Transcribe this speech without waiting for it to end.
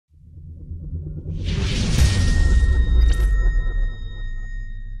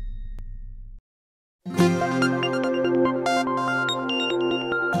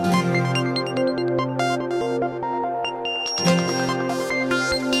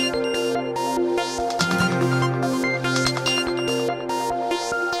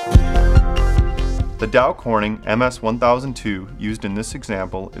The Dow Corning MS1002 used in this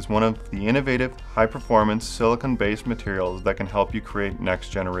example is one of the innovative, high-performance silicone-based materials that can help you create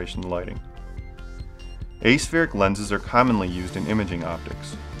next-generation lighting. Aspheric lenses are commonly used in imaging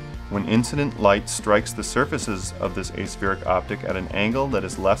optics. When incident light strikes the surfaces of this aspheric optic at an angle that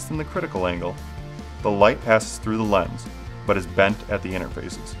is less than the critical angle, the light passes through the lens, but is bent at the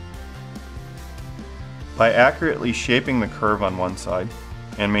interfaces. By accurately shaping the curve on one side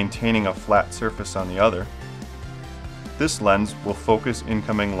and maintaining a flat surface on the other, this lens will focus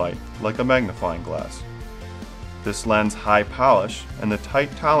incoming light like a magnifying glass. This lens' high polish and the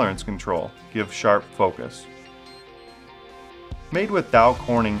tight tolerance control give sharp focus. Made with Dow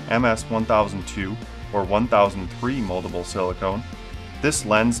Corning MS1002 or 1003 moldable silicone, this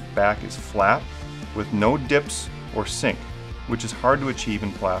lens back is flat with no dips or sink, which is hard to achieve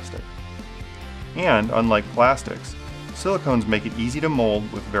in plastic. And unlike plastics, silicones make it easy to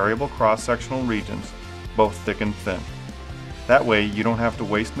mold with variable cross-sectional regions, both thick and thin. That way you don't have to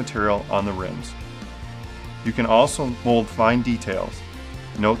waste material on the rims. You can also mold fine details.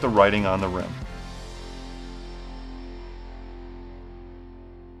 Note the writing on the rim.